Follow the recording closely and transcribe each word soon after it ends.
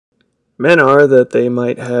Men are that they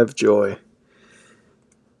might have joy.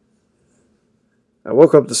 I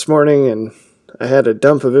woke up this morning and I had a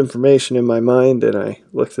dump of information in my mind, and I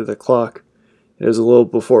looked at the clock. It was a little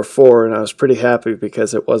before 4, and I was pretty happy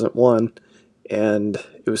because it wasn't 1, and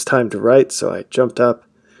it was time to write, so I jumped up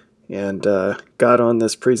and got on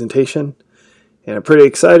this presentation. And I'm pretty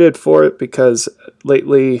excited for it because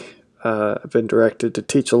lately I've been directed to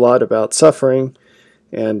teach a lot about suffering,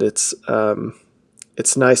 and it's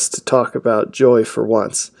nice to talk about joy for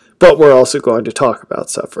once. But we're also going to talk about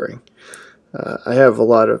suffering. I have a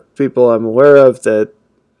lot of people I'm aware of that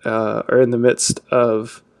are in the midst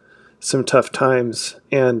of some tough times,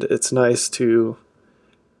 and it's nice to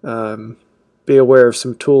be aware of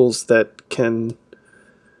some tools that can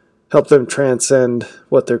help them transcend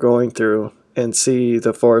what they're going through and see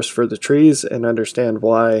the forest for the trees and understand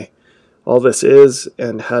why all this is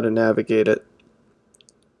and how to navigate it.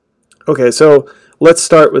 Okay, so let's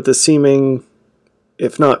start with the seeming,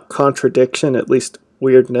 if not contradiction, at least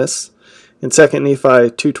weirdness. In 2 Nephi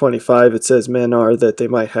 2:25 it says, men are that they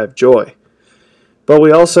might have joy. But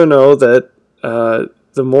we also know that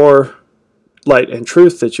the more light and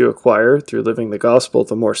truth that you acquire through living the gospel,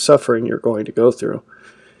 the more suffering you're going to go through.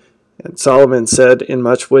 And Solomon said, in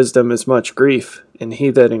much wisdom is much grief, and he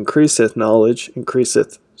that increaseth knowledge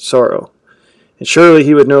increaseth sorrow. And surely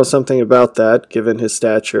he would know something about that, given his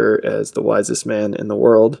stature as the wisest man in the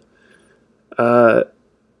world.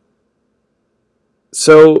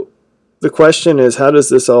 So the question is, how does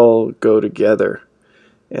this all go together?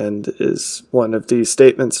 And is one of these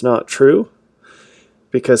statements not true?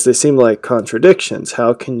 Because they seem like contradictions.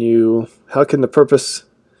 How can the purpose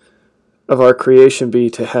of our creation be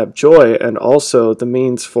to have joy, and also the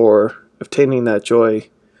means for obtaining that joy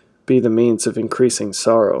be the means of increasing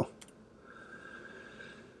sorrow?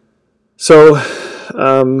 So,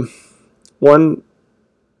 one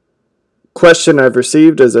question I've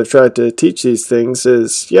received as I've tried to teach these things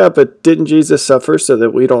is, yeah, but didn't Jesus suffer so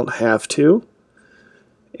that we don't have to?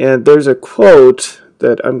 And there's a quote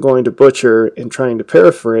that I'm going to butcher in trying to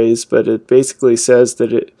paraphrase, but it basically says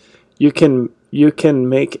that you can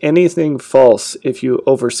make anything false if you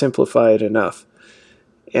oversimplify it enough.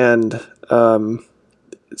 And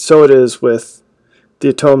so it is with the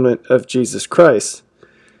atonement of Jesus Christ.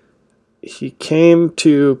 He came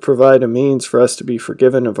to provide a means for us to be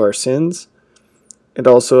forgiven of our sins, and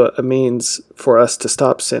also a means for us to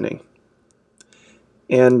stop sinning.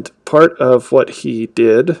 And part of what he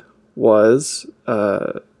did was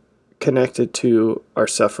connected to our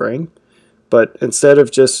suffering, but instead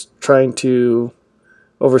of just trying to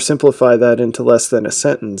oversimplify that into less than a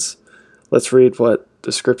sentence, let's read what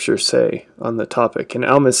the scriptures say on the topic. In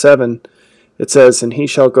Alma 7, it says, and he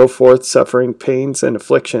shall go forth suffering pains and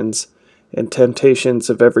afflictions, and temptations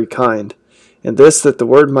of every kind, and this that the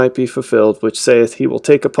word might be fulfilled, which saith, he will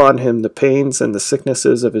take upon him the pains and the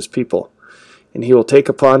sicknesses of his people, and he will take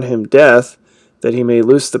upon him death, that he may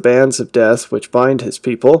loose the bands of death which bind his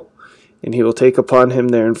people, and he will take upon him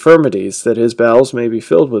their infirmities, that his bowels may be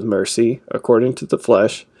filled with mercy, according to the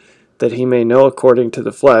flesh, that he may know according to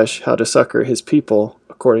the flesh how to succor his people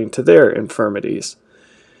according to their infirmities.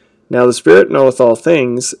 Now the Spirit knoweth all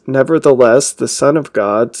things, nevertheless the Son of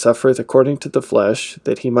God suffereth according to the flesh,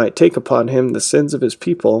 that he might take upon him the sins of his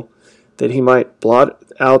people, that he might blot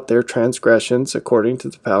out their transgressions according to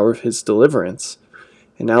the power of his deliverance.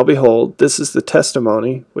 And now behold, this is the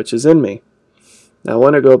testimony which is in me. Now I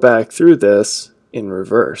want to go back through this in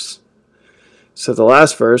reverse. So the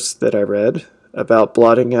last verse that I read about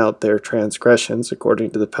blotting out their transgressions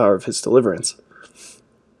according to the power of his deliverance.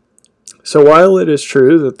 So while it is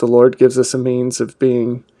true that the Lord gives us a means of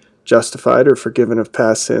being justified or forgiven of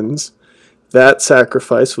past sins, that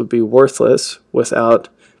sacrifice would be worthless without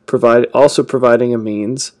also providing a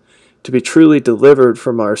means to be truly delivered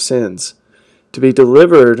from our sins. To be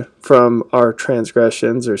delivered from our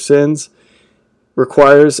transgressions or sins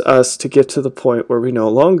requires us to get to the point where we no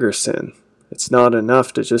longer sin. It's not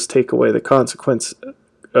enough to just take away the consequence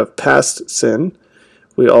of past sin.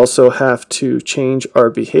 We also have to change our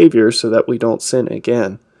behavior so that we don't sin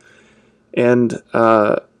again. And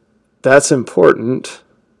that's important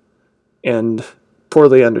and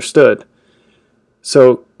poorly understood.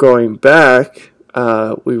 So going back,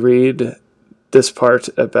 we read this part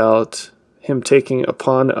about him taking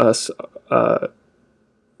upon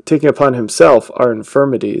himself our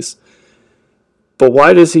infirmities. But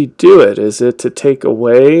why does he do it? Is it to take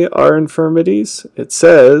away our infirmities? It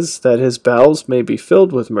says that his bowels may be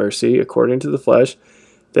filled with mercy, according to the flesh,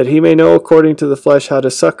 that he may know according to the flesh how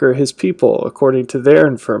to succor his people, according to their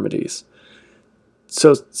infirmities.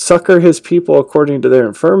 So succor his people according to their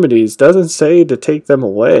infirmities doesn't say to take them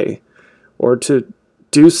away. or to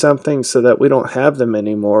do something so that we don't have them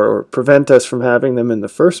anymore or prevent us from having them in the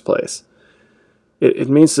first place. It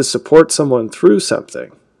means to support someone through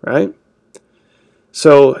something, right?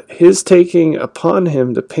 So his taking upon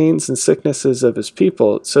him the pains and sicknesses of his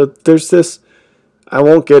people. So there's this, I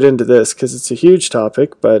won't get into this because it's a huge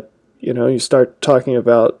topic, but you start talking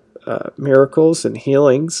about miracles and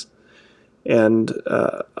healings and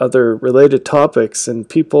other related topics, and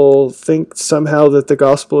people think somehow that the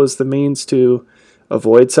gospel is the means to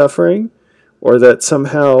avoid suffering, or that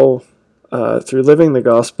somehow through living the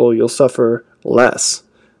gospel you'll suffer less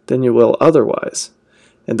than you will otherwise.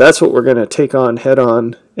 And that's what we're going to take on head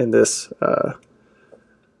on in this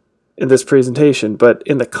presentation, but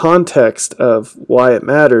in the context of why it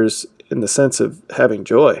matters in the sense of having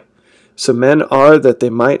joy. So men are that they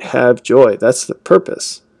might have joy. That's the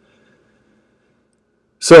purpose.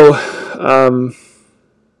 So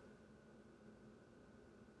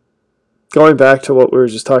going back to what we were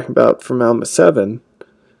just talking about from Alma 7,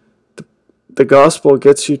 the gospel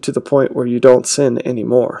gets you to the point where you don't sin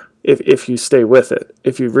anymore. If you stay with it,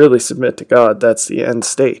 if you really submit to God, that's the end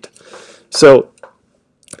state. So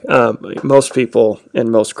most people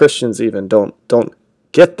and most Christians even don't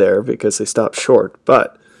get there because they stop short.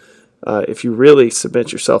 But if you really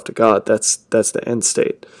submit yourself to God, that's the end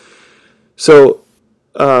state. So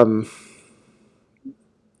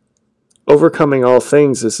overcoming all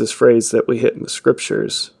things is this phrase that we hit in the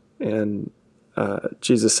scriptures, and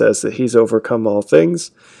Jesus says that he's overcome all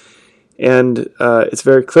things. And it's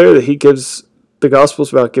very clear that he gives, the gospel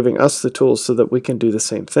is about giving us the tools so that we can do the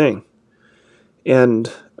same thing.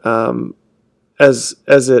 And as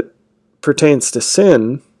it pertains to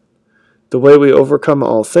sin, the way we overcome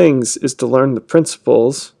all things is to learn the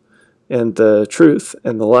principles and the truth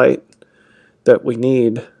and the light that we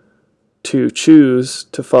need to choose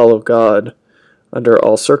to follow God under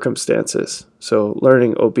all circumstances. So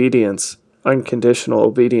learning obedience, unconditional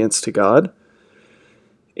obedience to God.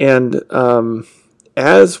 And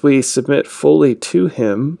as we submit fully to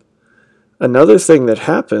him, another thing that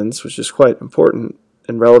happens, which is quite important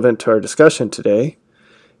and relevant to our discussion today,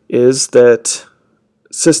 is that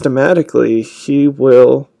systematically he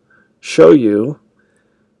will show you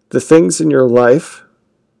the things in your life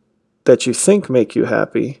that you think make you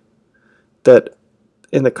happy, that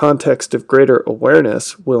in the context of greater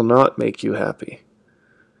awareness will not make you happy.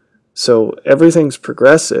 So everything's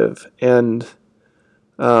progressive, and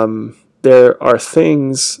there are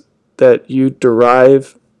things that you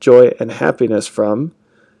derive joy and happiness from,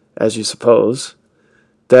 as you suppose,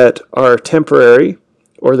 that are temporary,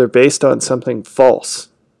 or they're based on something false.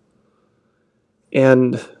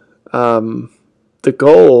 And the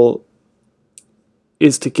goal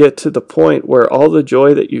is to get to the point where all the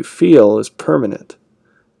joy that you feel is permanent,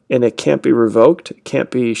 and it can't be revoked, it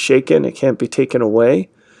can't be shaken, it can't be taken away,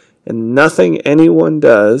 and nothing anyone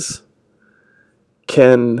does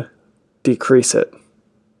can decrease it.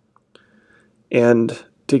 And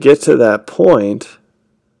to get to that point,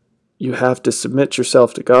 you have to submit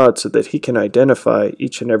yourself to God so that he can identify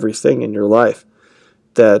each and everything in your life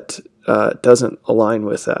that doesn't align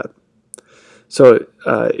with that. So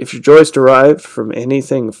if your joy is derived from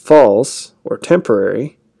anything false or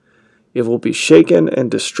temporary, it will be shaken and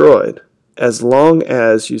destroyed as long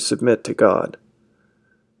as you submit to God.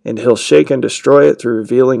 And he'll shake and destroy it through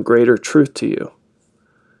revealing greater truth to you.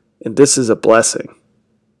 And this is a blessing.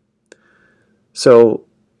 So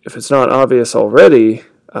if it's not obvious already,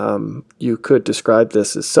 you could describe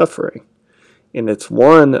this as suffering. And it's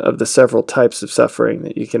one of the several types of suffering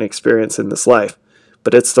that you can experience in this life.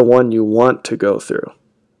 But it's the one you want to go through.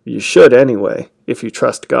 You should anyway, if you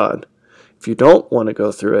trust God. If you don't want to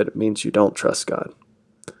go through it, it means you don't trust God.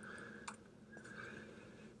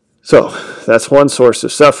 So that's one source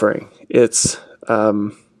of suffering. It's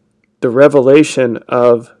the revelation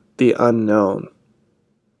of the unknown.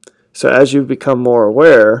 So as you become more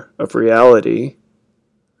aware of reality,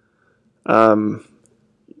 the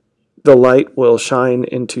light will shine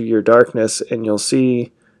into your darkness, and you'll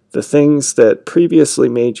see the things that previously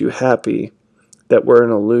made you happy that were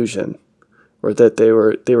an illusion, or that they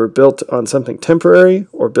were built on something temporary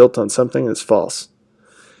or built on something that's false.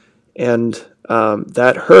 And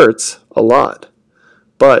that hurts a lot,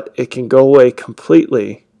 but it can go away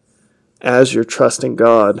completely as your trust in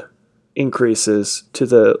God increases to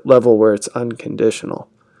the level where it's unconditional.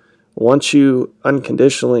 Once you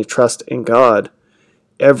unconditionally trust in God,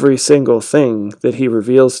 every single thing that he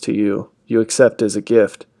reveals to you, you accept as a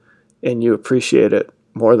gift, and you appreciate it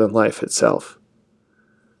more than life itself.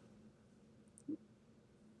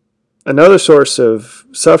 Another source of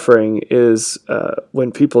suffering is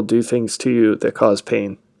when people do things to you that cause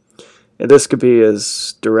pain. And this could be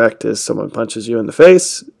as direct as someone punches you in the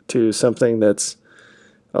face to something that's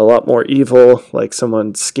a lot more evil, like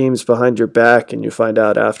someone schemes behind your back and you find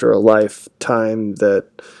out after a lifetime that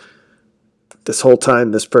this whole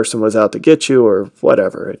time this person was out to get you or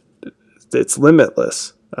whatever. It's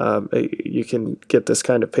limitless. You can get this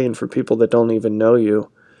kind of pain from people that don't even know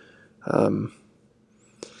you.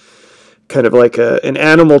 Kind of like an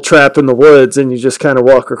animal trap in the woods, and you just kind of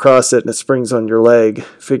walk across it and it springs on your leg.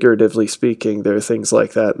 Figuratively speaking, there are things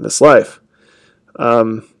like that in this life.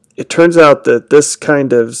 It turns out that this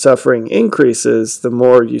kind of suffering increases the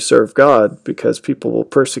more you serve God, because people will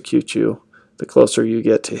persecute you. The closer you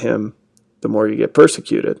get to Him, the more you get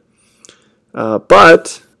persecuted.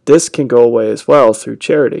 But this can go away as well through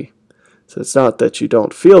charity. So it's not that you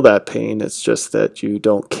don't feel that pain, it's just that you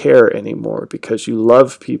don't care anymore because you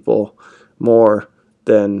love people more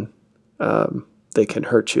than they can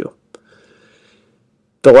hurt you.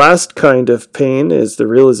 The last kind of pain is the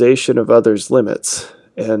realization of others' limits.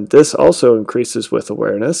 And this also increases with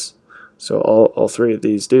awareness. So all three of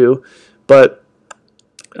these do, but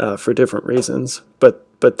for different reasons. But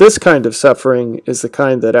this kind of suffering is the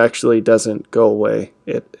kind that actually doesn't go away.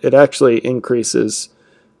 It actually increases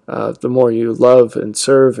the more you love and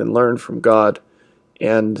serve and learn from God.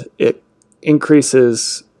 And it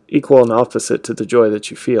increases equal and opposite to the joy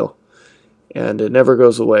that you feel. And it never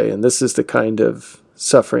goes away. And this is the kind of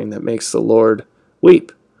suffering that makes the Lord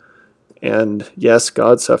weep. And yes,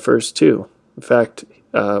 God suffers too. In fact,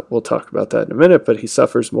 we'll talk about that in a minute, but He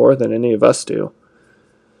suffers more than any of us do.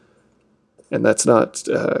 And that's not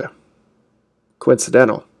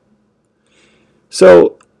coincidental.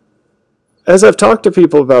 So, as I've talked to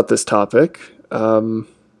people about this topic, the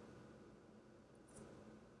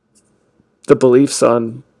beliefs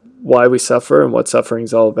on why we suffer and what suffering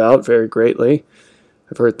is all about vary greatly.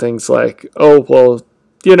 I've heard things like, oh, well,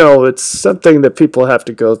 it's something that people have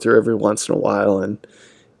to go through every once in a while. And,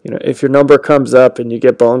 if your number comes up and you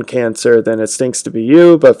get bone cancer, then it stinks to be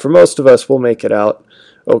you. But for most of us, we'll make it out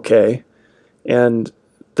okay. And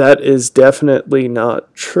that is definitely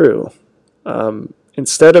not true.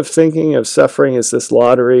 Instead of thinking of suffering as this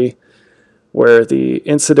lottery where the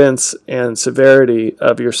incidence and severity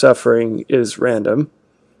of your suffering is random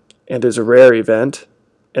and is a rare event,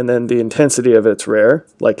 and then the intensity of it's rare,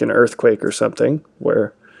 like an earthquake or something,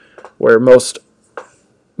 where most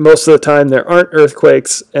of the time there aren't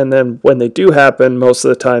earthquakes, and then when they do happen, most of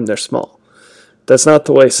the time they're small. That's not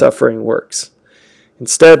the way suffering works.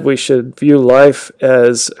 Instead, we should view life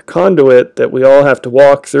as a conduit that we all have to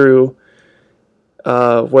walk through,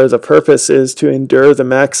 where the purpose is to endure the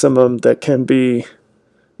maximum that can be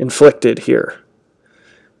inflicted here.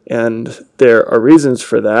 And there are reasons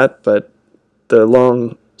for that, but the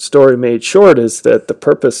long story made short is that the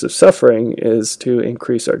purpose of suffering is to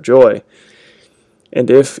increase our joy. And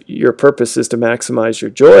if your purpose is to maximize your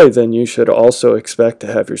joy, then you should also expect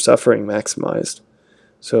to have your suffering maximized.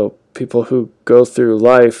 So people who go through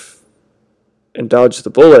life and dodge the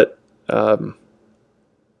bullet, the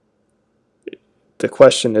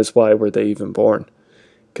question is, why were they even born?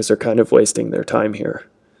 Because they're kind of wasting their time here.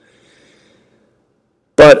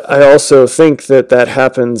 But I also think that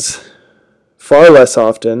happens far less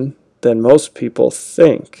often than most people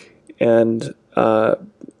think. And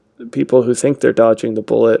people who think they're dodging the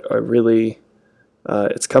bullet are really,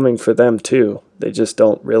 it's coming for them too. They just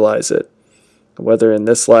don't realize it. Whether in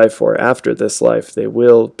this life or after this life, they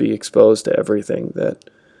will be exposed to everything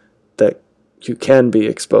that you can be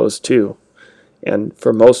exposed to. And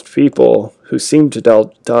for most people who seem to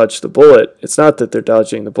dodge the bullet, it's not that they're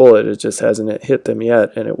dodging the bullet, it just hasn't hit them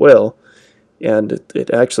yet, and it will. And it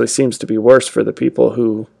actually seems to be worse for the people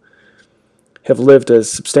who have lived a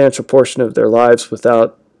substantial portion of their lives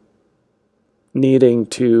without needing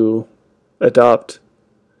to adopt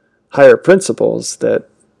higher principles that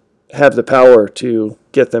have the power to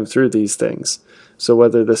get them through these things. So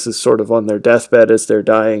whether this is sort of on their deathbed as they're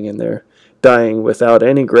dying, and they're dying without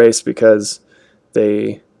any grace because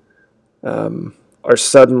they are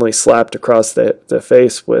suddenly slapped across the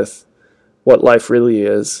face with what life really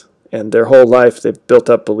is, and their whole life they've built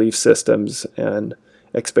up belief systems and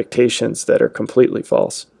expectations that are completely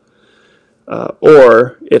false.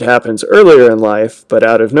 Or it happens earlier in life, but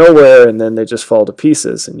out of nowhere, and then they just fall to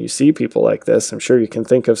pieces. And you see people like this. I'm sure you can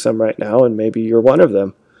think of some right now, and maybe you're one of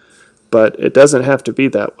them. But it doesn't have to be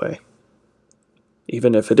that way.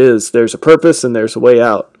 Even if it is, there's a purpose and there's a way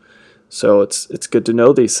out. So it's good to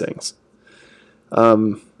know these things.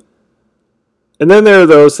 And then there are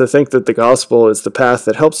those that think that the gospel is the path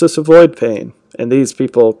that helps us avoid pain. And these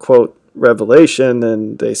people quote Revelation,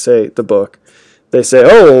 and they say, the book, they say,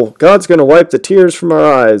 oh, God's going to wipe the tears from our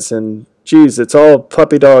eyes, and geez, it's all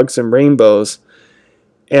puppy dogs and rainbows.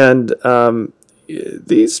 And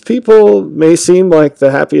these people may seem like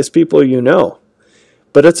the happiest people you know,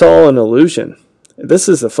 but it's all an illusion. This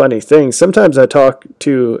is the funny thing. Sometimes I'm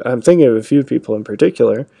thinking of a few people in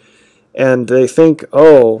particular, and they think,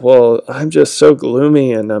 oh, well, I'm just so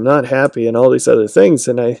gloomy and I'm not happy and all these other things.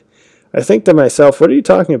 And I think to myself, what are you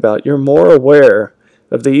talking about? You're more aware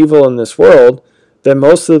of the evil in this world than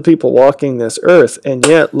most of the people walking this earth, and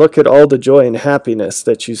yet look at all the joy and happiness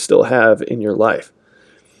that you still have in your life.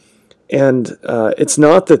 And it's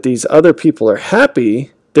not that these other people are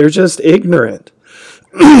happy, they're just ignorant.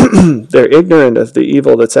 They're ignorant of the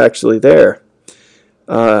evil that's actually there.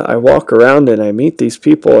 I walk around and I meet these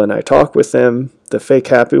people and I talk with them, the fake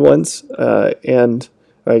happy ones, and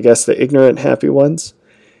I guess the ignorant happy ones.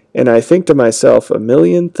 And I think to myself a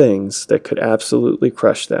million things that could absolutely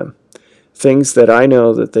crush them. Things that I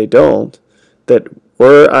know that they don't, that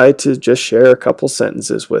were I to just share a couple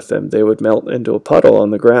sentences with them, they would melt into a puddle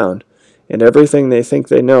on the ground. And everything they think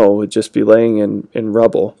they know would just be laying in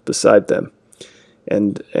rubble beside them.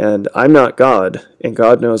 And I'm not God, and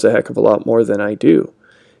God knows a heck of a lot more than I do.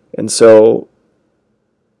 And so,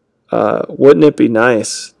 wouldn't it be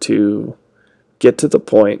nice to get to the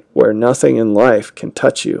point where nothing in life can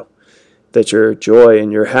touch you, that your joy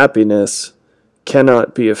and your happiness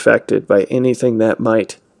cannot be affected by anything that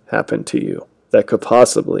might happen to you, that could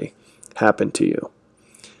possibly happen to you?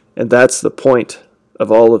 And that's the point of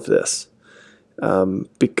all of this. And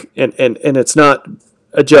it's not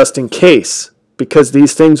a just in case, because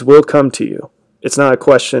these things will come to you. It's not a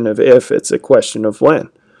question of if, it's a question of when.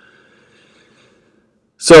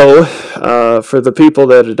 So, for the people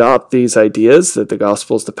that adopt these ideas, that the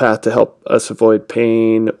gospel is the path to help us avoid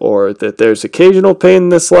pain, or that there's occasional pain in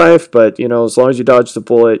this life, but, as long as you dodge the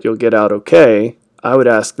bullet, you'll get out okay, I would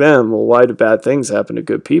ask them, well, why do bad things happen to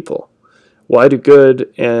good people? Why do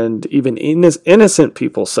good and even innocent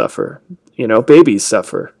people suffer? Babies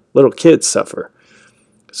suffer, little kids suffer.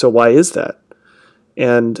 So why is that?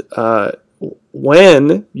 And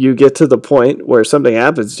when you get to the point where something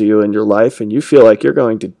happens to you in your life and you feel like you're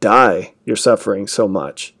going to die, you're suffering so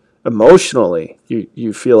much. Emotionally,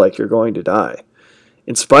 you feel like you're going to die.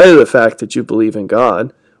 In spite of the fact that you believe in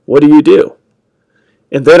God, what do?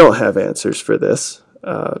 And they don't have answers for this.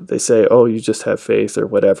 They say, oh, you just have faith or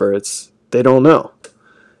whatever. They don't know.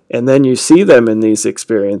 And then you see them in these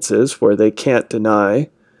experiences where they can't deny,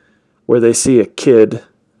 where they see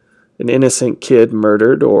an innocent kid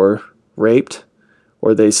murdered or raped,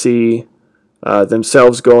 or they see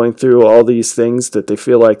themselves going through all these things that they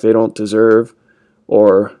feel like they don't deserve,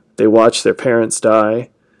 or they watch their parents die,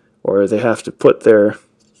 or they have to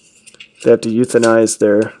euthanize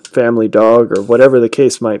their family dog, or whatever the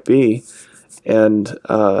case might be, and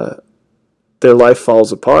their life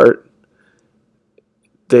falls apart.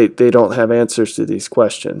 They don't have answers to these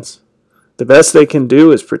questions. The best they can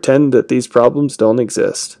do is pretend that these problems don't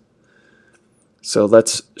exist. So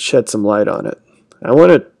let's shed some light on it. I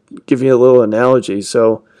want to give you a little analogy.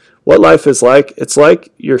 So what life is like, it's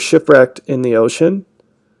like you're shipwrecked in the ocean,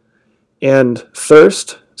 and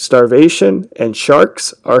thirst, starvation, and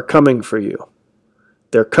sharks are coming for you.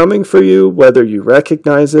 They're coming for you whether you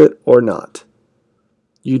recognize it or not.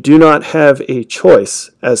 You do not have a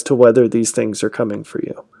choice as to whether these things are coming for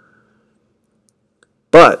you.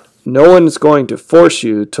 But no one is going to force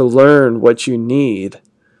you to learn what you need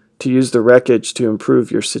to use the wreckage to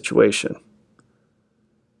improve your situation.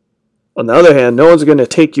 On the other hand, no one's going to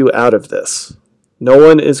take you out of this. No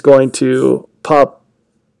one is going to pop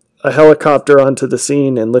a helicopter onto the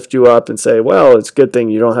scene and lift you up and say, well, it's a good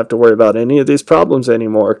thing you don't have to worry about any of these problems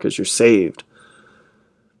anymore because you're saved.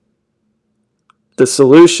 The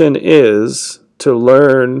solution is to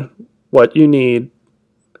learn what you need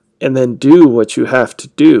and then do what you have to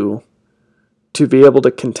do to be able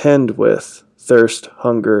to contend with thirst,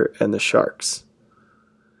 hunger, and the sharks.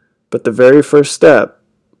 But the very first step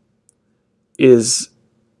is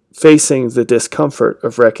facing the discomfort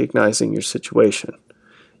of recognizing your situation.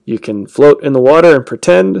 You can float in the water and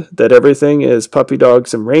pretend that everything is puppy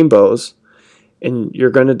dogs and rainbows, and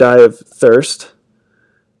you're going to die of thirst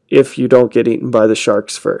if you don't get eaten by the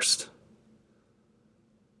sharks first.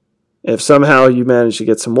 If somehow you manage to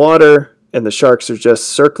get some water and the sharks are just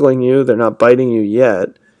circling you, they're not biting you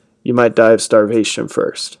yet, you might die of starvation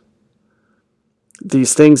first.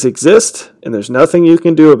 These things exist, and there's nothing you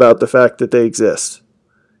can do about the fact that they exist,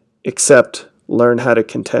 except learn how to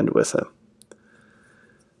contend with them.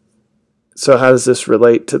 So how does this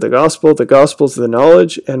relate to the gospel? The gospel is the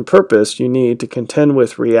knowledge and purpose you need to contend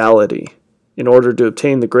with reality in order to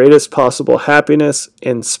obtain the greatest possible happiness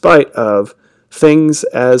in spite of things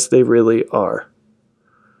as they really are.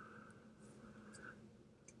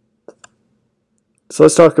 So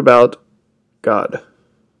let's talk about God.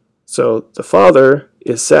 So the Father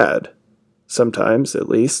is sad, sometimes at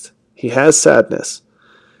least. He has sadness.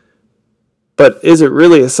 But is it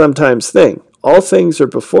really a sometimes thing? All things are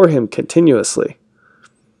before him continuously.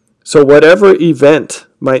 So whatever event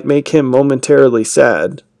might make him momentarily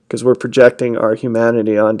sad, because we're projecting our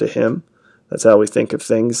humanity onto him, that's how we think of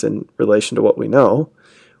things in relation to what we know.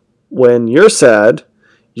 When you're sad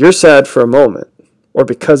for a moment or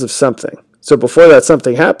because of something. So before that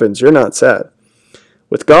something happens, you're not sad.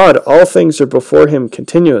 With God, all things are before him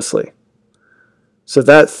continuously. So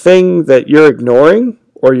that thing that you're ignoring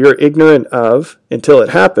or you're ignorant of until it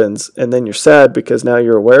happens, and then you're sad because now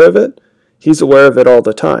you're aware of it, he's aware of it all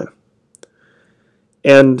the time.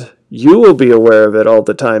 And you will be aware of it all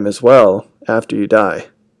the time as well after you die.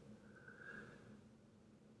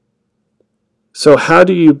 So how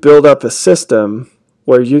do you build up a system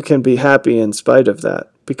where you can be happy in spite of that?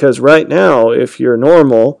 Because right now, if you're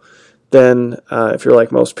normal, then if you're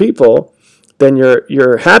like most people, then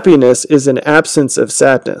your happiness is an absence of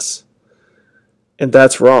sadness. And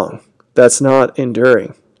that's wrong. That's not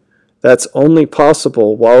enduring. That's only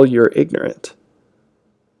possible while you're ignorant.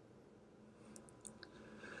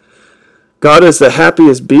 God is the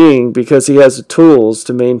happiest being because he has the tools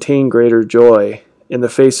to maintain greater joy in the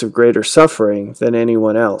face of greater suffering than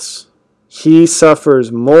anyone else. He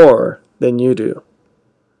suffers more than you do,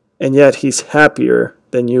 and yet he's happier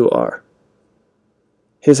than you are.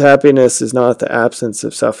 His happiness is not the absence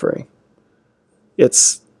of suffering.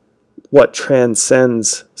 It's what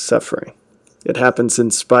transcends suffering. It happens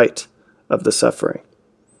in spite of the suffering.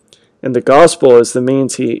 And the gospel is the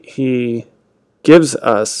means he gives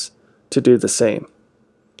us to do the same.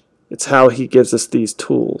 It's how he gives us these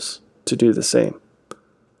tools to do the same.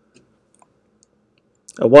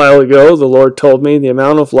 A while ago, the Lord told me the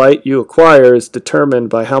amount of light you acquire is determined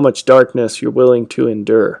by how much darkness you're willing to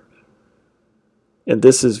endure. And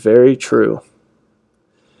this is very true.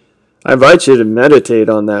 I invite you to meditate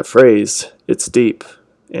on that phrase. It's deep.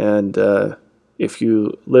 And if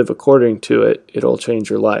you live according to it, it'll change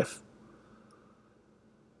your life.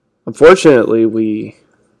 Unfortunately,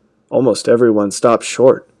 almost everyone stops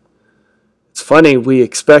short. It's funny, we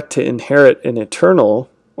expect to inherit an eternal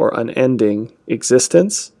or unending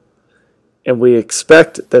existence, and we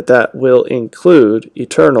expect that that will include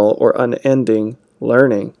eternal or unending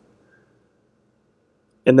learning.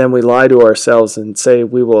 And then we lie to ourselves and say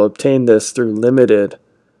we will obtain this through limited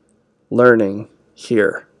learning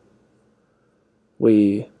here.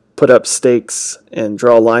 We put up stakes and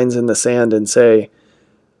draw lines in the sand and say,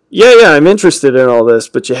 yeah, I'm interested in all this,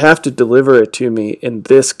 but you have to deliver it to me in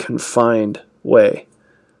this confined way.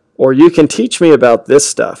 Or you can teach me about this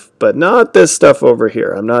stuff, but not this stuff over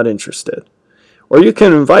here. I'm not interested. Or you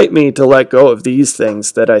can invite me to let go of these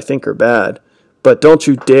things that I think are bad, but don't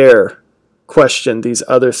you dare question these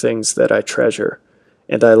other things that I treasure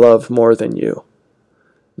and I love more than you.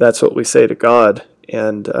 That's what we say to God.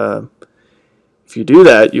 And if you do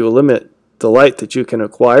that, you will limit the light that you can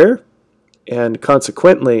acquire, and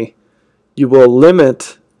consequently, you will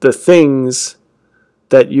limit the things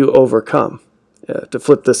that you overcome. To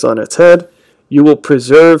flip this on its head, you will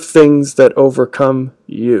preserve things that overcome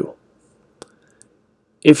you.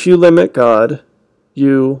 If you limit God,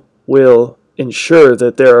 you will ensure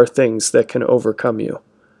that there are things that can overcome you.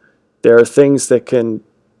 There are things that can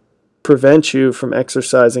prevent you from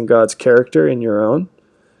exercising God's character in your own,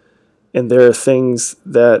 and there are things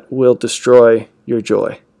that will destroy your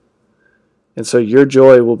joy. And so your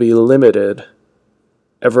joy will be limited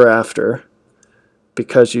ever after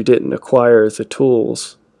because you didn't acquire the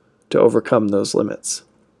tools to overcome those limits.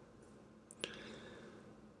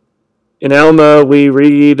 In Alma, we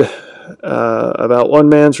read about one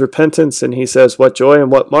man's repentance, and he says, "What joy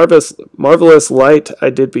and what marvelous light I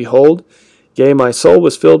did behold! Yea, my soul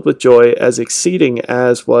was filled with joy, as exceeding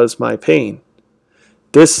as was my pain."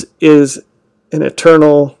 This is an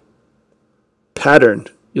eternal pattern.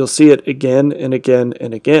 You'll see it again and again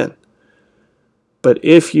and again. But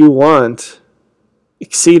if you want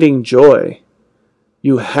exceeding joy,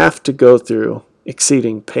 you have to go through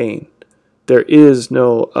exceeding pain. There is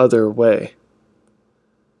no other way.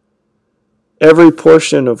 Every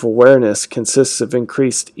portion of awareness consists of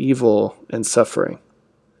increased evil and suffering.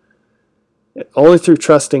 Only through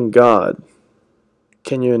trusting God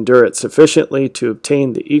can you endure it sufficiently to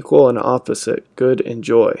obtain the equal and opposite good and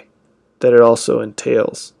joy that it also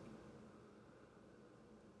entails.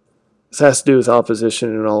 This has to do with opposition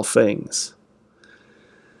in all things.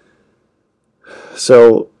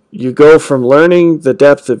 So You go from learning the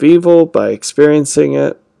depth of evil by experiencing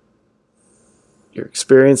it. You're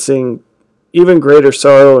experiencing even greater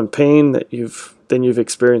sorrow and pain than you've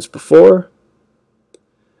experienced before.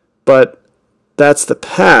 But that's the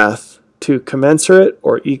path to commensurate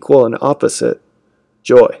or equal and opposite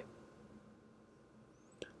joy.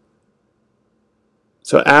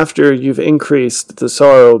 So after you've increased the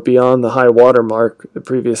sorrow beyond the high water mark, the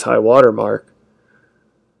previous high water mark,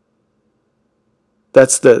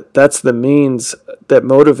 that's the means that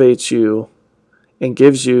motivates you and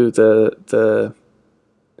gives you the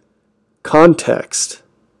context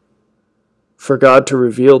for God to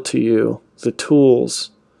reveal to you the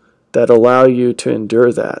tools that allow you to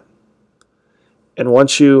endure that. And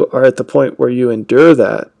once you are at the point where you endure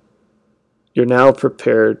that, you're now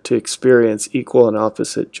prepared to experience equal and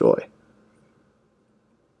opposite joy.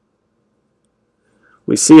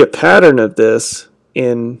 We see a pattern of this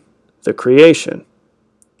in the creation.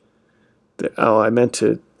 I meant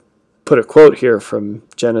to put a quote here from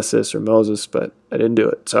Genesis or Moses, but I didn't do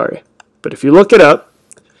it, sorry. But if you look it up,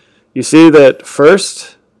 you see that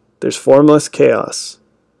first there's formless chaos.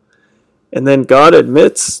 And then God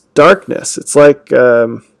admits darkness. It's like,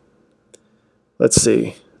 let's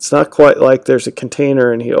see, it's not quite like there's a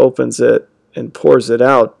container and he opens it and pours it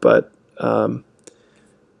out, but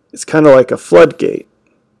it's kind of like a floodgate.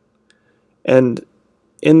 And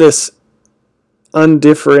in this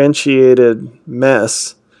undifferentiated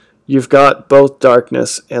mess, you've got both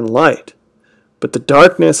darkness and light. But the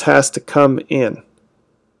darkness has to come in.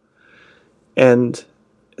 And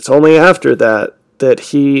it's only after that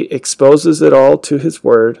he exposes it all to his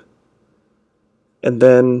word, and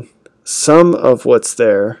then some of what's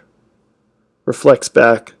there reflects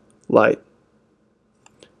back light.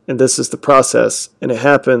 And this is the process, and it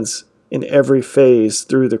happens in every phase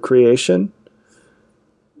through the creation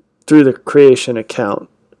account.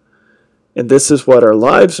 And this is what our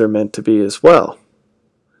lives are meant to be as well.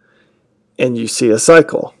 And you see a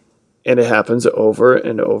cycle. And it happens over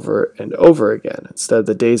and over and over again. Instead of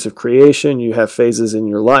the days of creation, you have phases in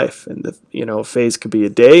your life. And a phase could be a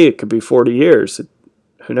day, it could be 40 years.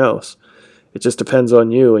 Who knows? It just depends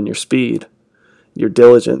on you and your speed, your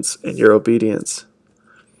diligence, and your obedience.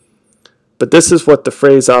 But this is what the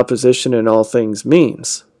phrase opposition in all things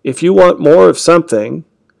means. If you want more of something,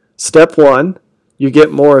 step one, you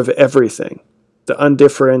get more of everything. The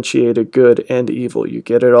undifferentiated good and evil. You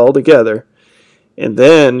get it all together. And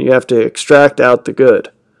then you have to extract out the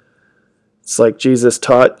good. It's like Jesus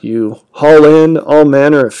taught, you haul in all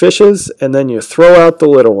manner of fishes, and then you throw out the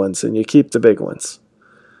little ones, and you keep the big ones.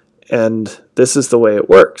 And this is the way it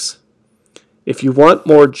works. If you want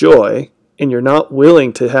more joy, and you're not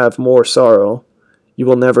willing to have more sorrow, you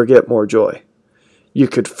will never get more joy. You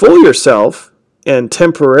could fool yourself and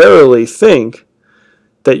temporarily think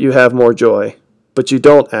that you have more joy, but you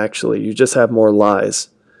don't actually. You just have more lies.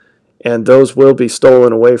 And those will be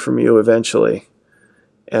stolen away from you eventually.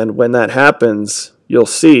 And when that happens, you'll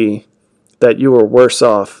see that you were worse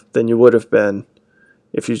off than you would have been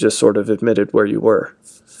if you just sort of admitted where you were.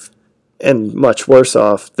 And much worse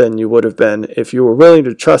off than you would have been if you were willing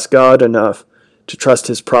to trust God enough to trust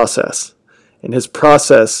his process. And his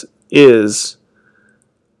process is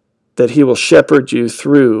that he will shepherd you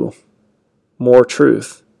through more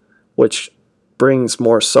truth, which brings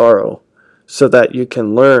more sorrow, so that you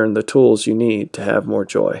can learn the tools you need to have more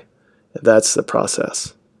joy. And that's the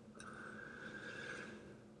process.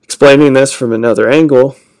 Explaining this from another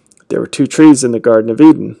angle, there were two trees in the Garden of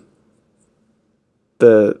Eden.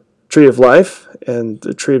 The tree of life and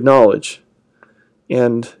the tree of knowledge.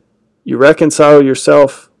 And you reconcile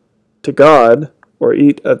yourself to God, or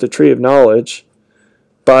eat of the tree of knowledge,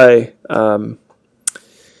 by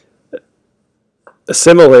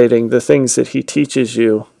assimilating the things that he teaches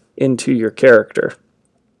you into your character.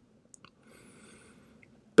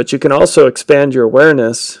 But you can also expand your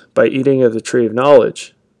awareness by eating of the tree of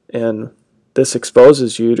knowledge, and this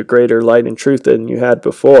exposes you to greater light and truth than you had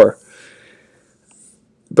before.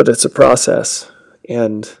 But it's a process,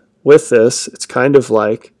 and with this, it's kind of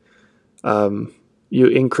like you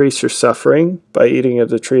increase your suffering by eating of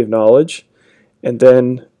the tree of knowledge, and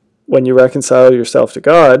then when you reconcile yourself to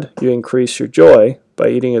God, you increase your joy by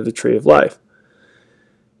eating of the tree of life.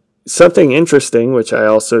 Something interesting, which I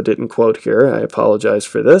also didn't quote here, I apologize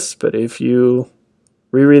for this, but if you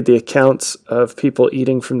reread the accounts of people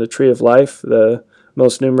eating from the tree of life, the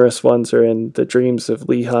most numerous ones are in the dreams of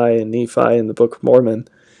Lehi and Nephi in the Book of Mormon,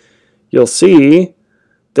 you'll see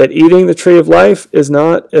that eating the tree of life is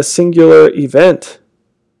not a singular event.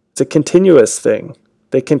 It's a continuous thing.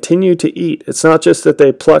 They continue to eat. It's not just that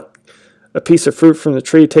they pluck a piece of fruit from the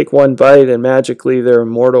tree, take one bite, and magically they're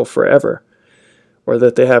immortal forever. Or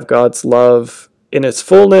that they have God's love in its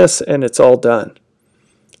fullness and it's all done.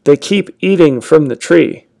 They keep eating from the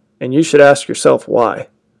tree, and you should ask yourself why.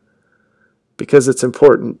 Because it's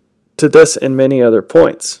important to this and many other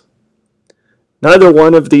points. Neither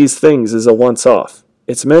one of these things is a once-off.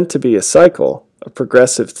 It's meant to be a cycle, a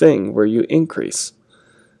progressive thing where you increase,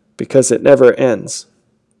 because it never ends.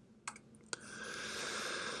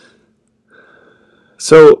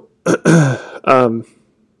 So,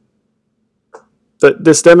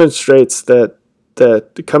 this demonstrates that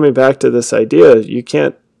coming back to this idea, you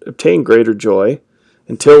can't obtain greater joy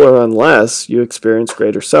until or unless you experience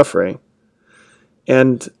greater suffering.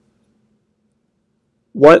 And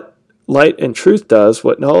what light and truth does,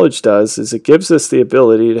 what knowledge does, is it gives us the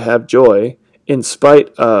ability to have joy in spite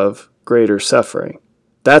of greater suffering.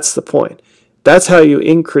 That's the point. That's how you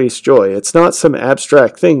increase joy. It's not some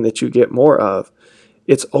abstract thing that you get more of.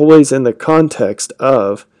 It's always in the context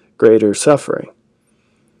of greater suffering.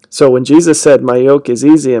 So when Jesus said, my yoke is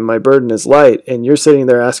easy and my burden is light, and you're sitting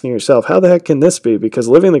there asking yourself, how the heck can this be? Because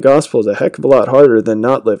living the gospel is a heck of a lot harder than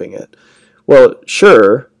not living it. Well,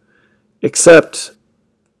 sure, except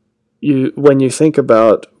when you think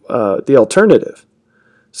about the alternative.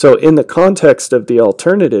 So in the context of the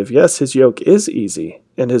alternative, yes, his yoke is easy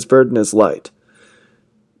and his burden is light.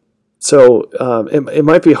 So it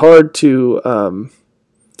might be hard to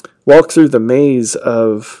walk through the maze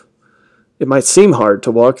of, it might seem hard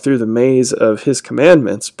to walk through the maze of his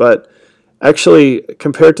commandments, but actually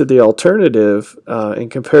compared to the alternative and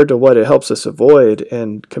compared to what it helps us avoid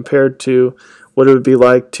and compared to what it would be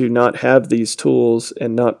like to not have these tools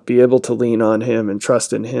and not be able to lean on him and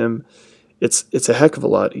trust in him, it's a heck of a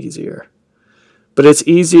lot easier. But it's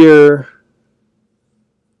easier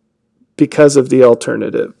because of the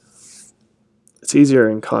alternative. It's easier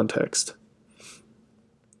in context.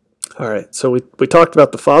 All right, so we talked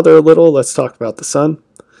about the Father a little. Let's talk about the Son.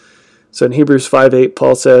 So in Hebrews 5:8,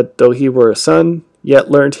 Paul said, though he were a son, yet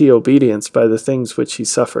learned he obedience by the things which he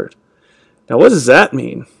suffered. Now, what does that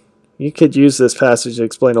mean? You could use this passage to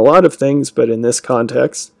explain a lot of things, but in this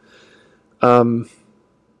context, you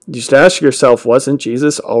should ask yourself, wasn't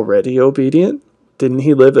Jesus already obedient? Didn't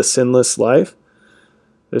he live a sinless life?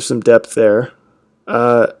 There's some depth there.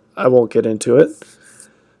 I won't get into it.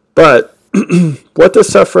 But what does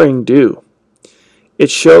suffering do? It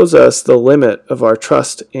shows us the limit of our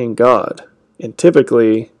trust in God. And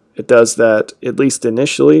typically, it does that, at least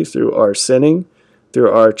initially, through our sinning, through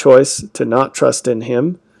our choice to not trust in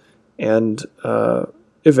him. And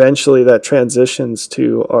eventually that transitions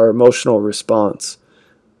to our emotional response.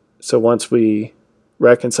 So once we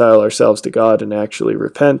reconcile ourselves to God and actually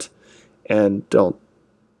repent and don't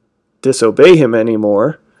disobey him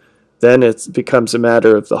anymore, then it becomes a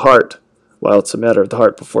matter of the heart. Well, it's a matter of the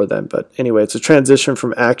heart before then, but anyway, it's a transition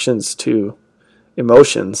from actions to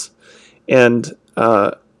emotions. And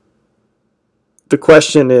the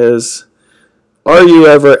question is, are you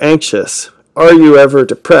ever anxious? Are you ever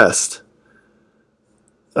depressed?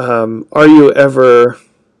 Are you ever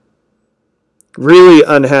really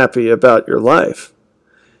unhappy about your life?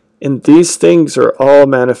 And these things are all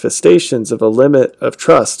manifestations of a limit of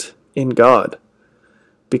trust in God.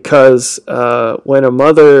 Because when a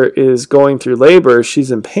mother is going through labor,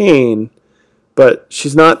 she's in pain, but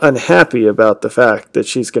she's not unhappy about the fact that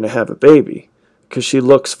she's going to have a baby, because she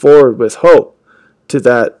looks forward with hope to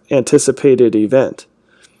that anticipated event.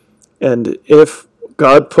 And if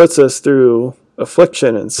God puts us through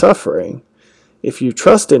affliction and suffering, if you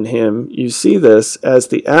trust in him, you see this as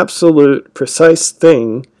the absolute precise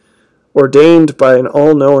thing ordained by an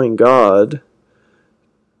all-knowing God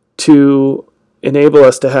to enable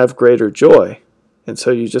us to have greater joy. And so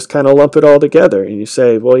you just kind of lump it all together and you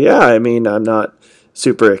say, well, yeah, I mean, I'm not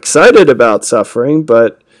super excited about suffering,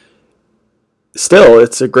 but still,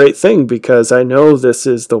 it's a great thing because I know this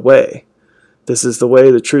is the way. This is the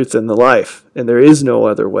way, the truth, and the life, and there is no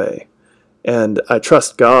other way. And I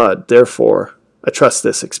trust God, therefore, I trust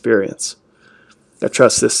this experience. I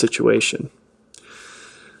trust this situation.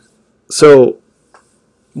 So,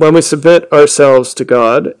 when we submit ourselves to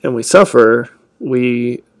God and we suffer,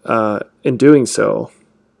 we, in doing so,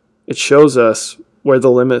 it shows us where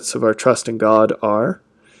the limits of our trust in God are.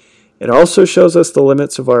 It also shows us the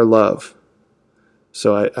limits of our love.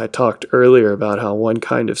 So I talked earlier about how one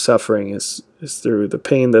kind of suffering is through the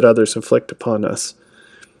pain that others inflict upon us.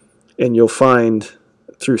 And you'll find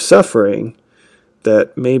through suffering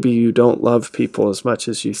that maybe you don't love people as much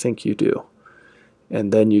as you think you do.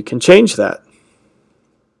 And then you can change that.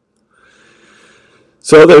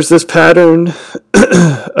 So there's this pattern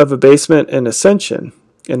of abasement and ascension.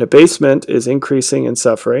 And abasement is increasing in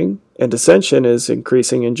suffering, and ascension is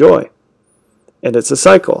increasing in joy. And it's a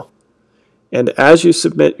cycle. And as you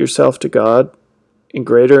submit yourself to God in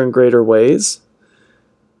greater and greater ways,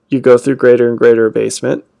 you go through greater and greater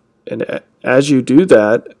abasement. And as you do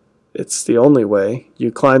that, it's the only way,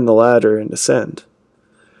 you climb the ladder and ascend.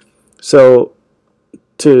 So,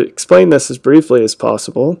 to explain this as briefly as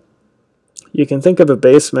possible, you can think of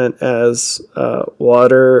abasement as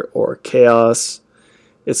water or chaos.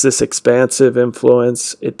 It's this expansive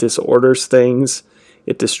influence. It disorders things.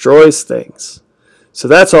 It destroys things. So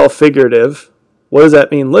that's all figurative. What does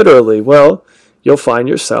that mean literally? Well, you'll find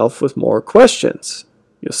yourself with more questions.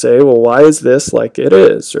 You'll say, well, why is this like it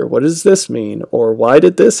is? Or what does this mean? Or why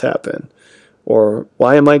did this happen? Or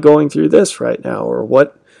why am I going through this right now? Or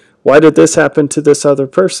why did this happen to this other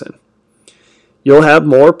person? You'll have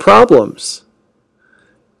more problems.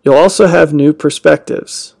 You'll also have new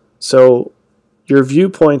perspectives. So your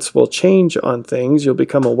viewpoints will change on things. You'll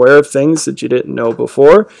become aware of things that you didn't know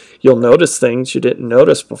before. You'll notice things you didn't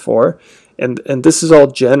notice before. And this is all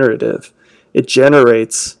generative. It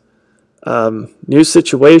generates new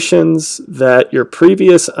situations that your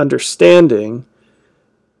previous understanding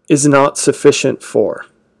is not sufficient for.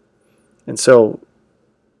 And so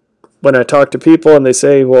when I talk to people and they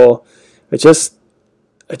say, well, I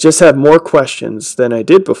just have more questions than I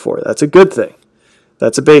did before, that's a good thing.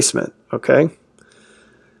 That's abasement, okay?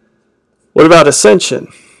 What about ascension?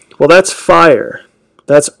 Well, that's fire.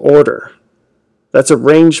 That's order. That's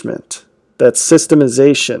arrangement. That's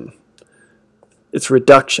systemization. It's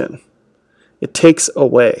reduction. It takes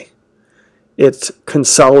away. It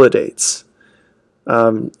consolidates.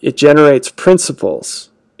 It generates principles.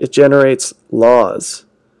 It generates laws.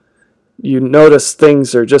 You notice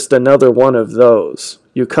things are just another one of those.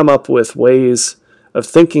 You come up with ways of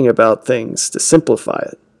thinking about things to simplify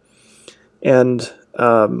it. And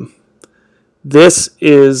this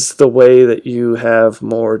is the way that you have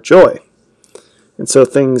more joy. And so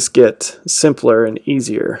things get simpler and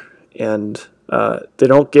easier. And they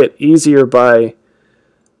don't get easier by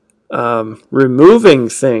removing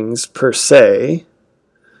things per se,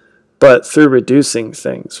 but through reducing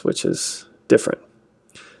things, which is different.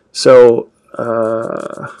 So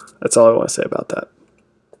that's all I want to say about that.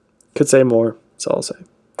 Could say more. That's all I'll say.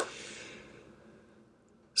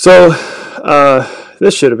 So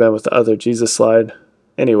this should have been with the other Jesus slide.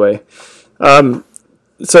 Anyway,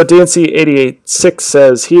 so D&C 88:6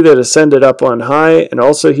 says, "He that ascended up on high, and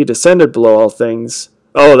also he descended below all things."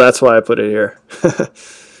 Oh, that's why I put it here.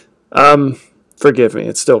 Forgive me.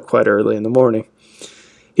 It's still quite early in the morning.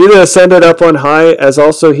 "He that ascended up on high, as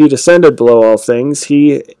also he descended below all things,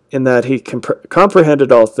 he in that he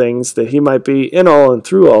comprehended all things, that he might be in all and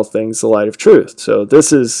through all things the light of truth." So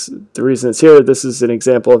this is the reason it's here. This is an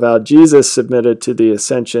example of how Jesus submitted to the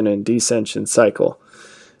ascension and descension cycle.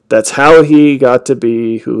 That's how he got to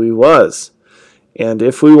be who he was. And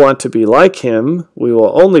if we want to be like him, we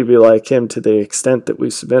will only be like him to the extent that we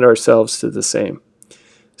submit ourselves to the same.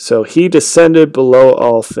 So he descended below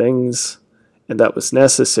all things, and that was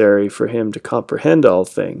necessary for him to comprehend all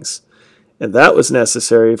things. And that was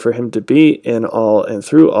necessary for him to be in all and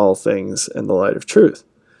through all things in the light of truth.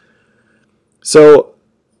 So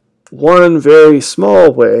one very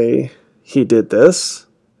small way he did this,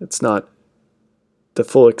 it's not the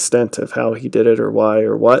full extent of how he did it or why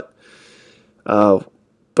or what,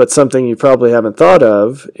 but something you probably haven't thought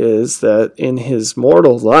of is that in his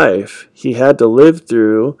mortal life, he had to live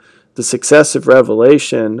through the successive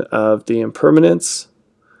revelation of the impermanence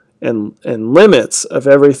and limits of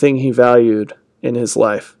everything he valued in his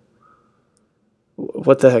life.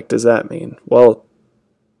 What the heck does that mean? Well,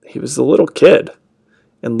 he was a little kid,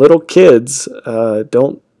 and little kids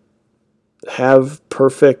don't have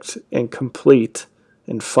perfect and complete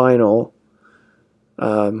and final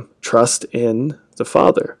trust in the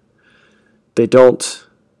Father. They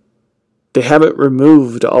haven't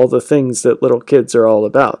removed all the things that little kids are all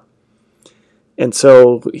about. And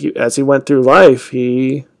so as he went through life,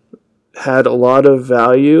 he had a lot of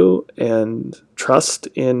value and trust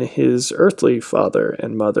in his earthly father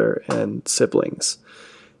and mother and siblings,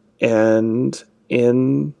 and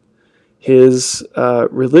in his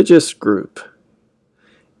religious group,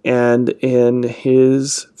 and in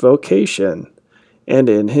his vocation, and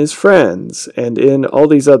in his friends, and in all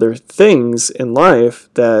these other things in life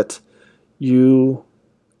that you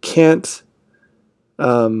can't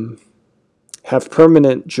have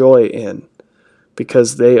permanent joy in,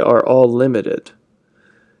 because they are all limited.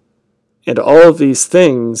 And all of these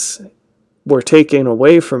things were taken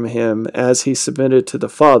away from him as he submitted to the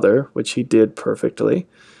Father, which he did perfectly,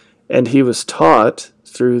 and he was taught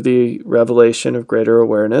through the revelation of greater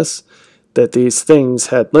awareness that these things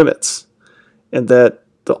had limits, and that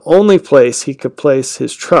the only place he could place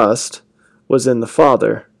his trust was in the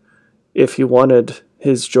Father if he wanted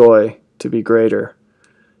his joy to be greater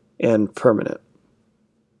and permanent.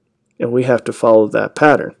 And we have to follow that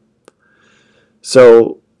pattern.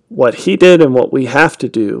 So what he did and what we have to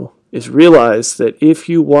do is realize that if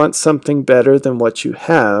you want something better than what you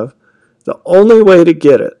have, the only way to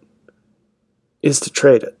get it is to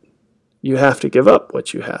trade it. You have to give up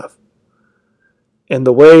what you have. And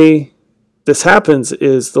the way this happens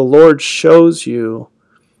is the Lord shows you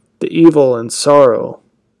the evil and sorrow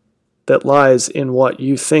that lies in what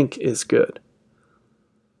you think is good.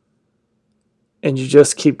 And you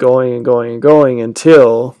just keep going and going and going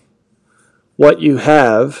until what you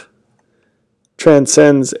have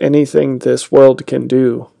transcends anything this world can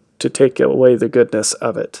do to take away the goodness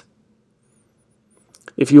of it.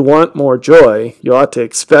 If you want more joy, you ought to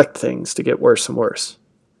expect things to get worse and worse.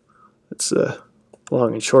 That's the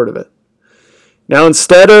long and short of it. Now,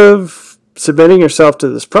 instead of submitting yourself to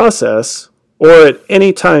this process, or at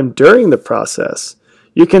any time during the process,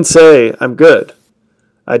 you can say, I'm good.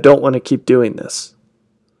 I don't want to keep doing this.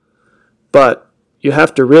 But you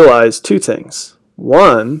have to realize two things.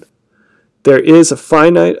 One, there is a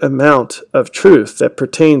finite amount of truth that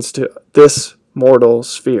pertains to this mortal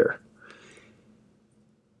sphere.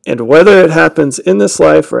 And whether it happens in this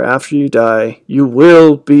life or after you die, you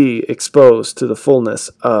will be exposed to the fullness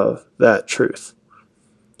of that truth.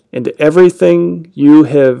 And everything you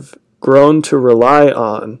have grown to rely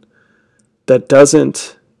on that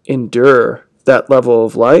doesn't endure that level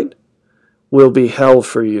of light will be hell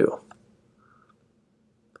for you.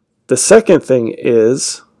 The second thing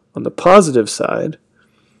is, on the positive side,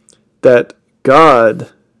 that God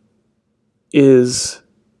is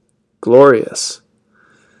glorious.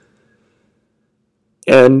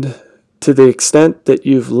 And to the extent that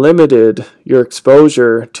you've limited your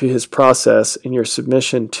exposure to his process and your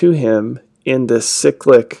submission to him in this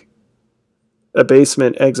cyclic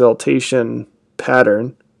abasement exaltation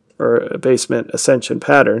pattern, or abasement ascension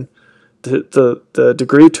pattern, the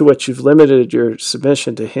degree to which you've limited your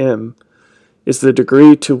submission to him is the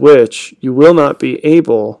degree to which you will not be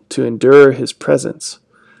able to endure his presence.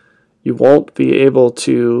 You won't be able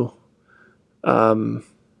to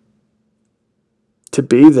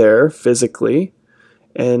be there physically,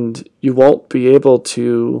 and you won't be able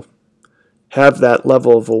to have that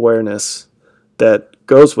level of awareness that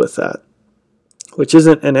goes with that, which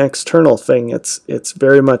isn't an external thing. It's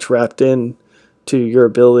very much wrapped in to your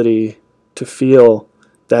ability to feel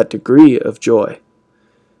that degree of joy,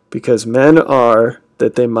 because men are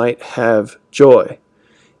that they might have joy,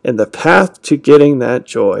 and the path to getting that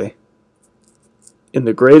joy in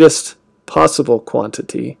the greatest possible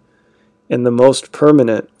quantity, in the most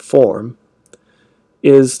permanent form,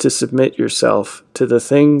 is to submit yourself to the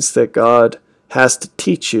things that God has to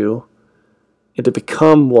teach you and to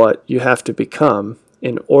become what you have to become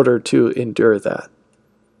in order to endure that.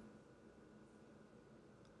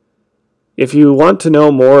 If you want to know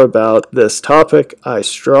more about this topic, I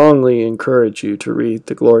strongly encourage you to read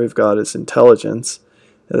The Glory of God is Intelligence.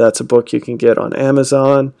 That's a book you can get on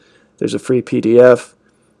Amazon. There's a free PDF.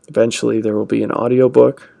 Eventually there will be an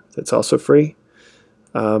audiobook that's also free.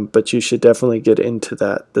 But you should definitely get into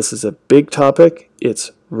that. This is a big topic.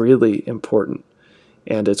 It's really important,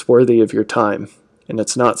 and it's worthy of your time. And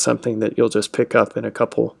it's not something that you'll just pick up in a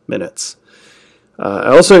couple minutes.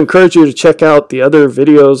 I also encourage you to check out the other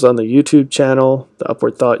videos on the YouTube channel, the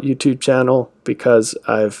Upward Thought YouTube channel, because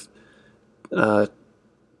I've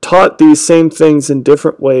taught these same things in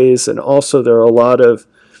different ways, and also there are a lot of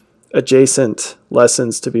adjacent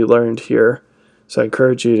lessons to be learned here. So I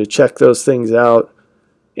encourage you to check those things out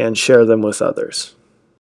and share them with others.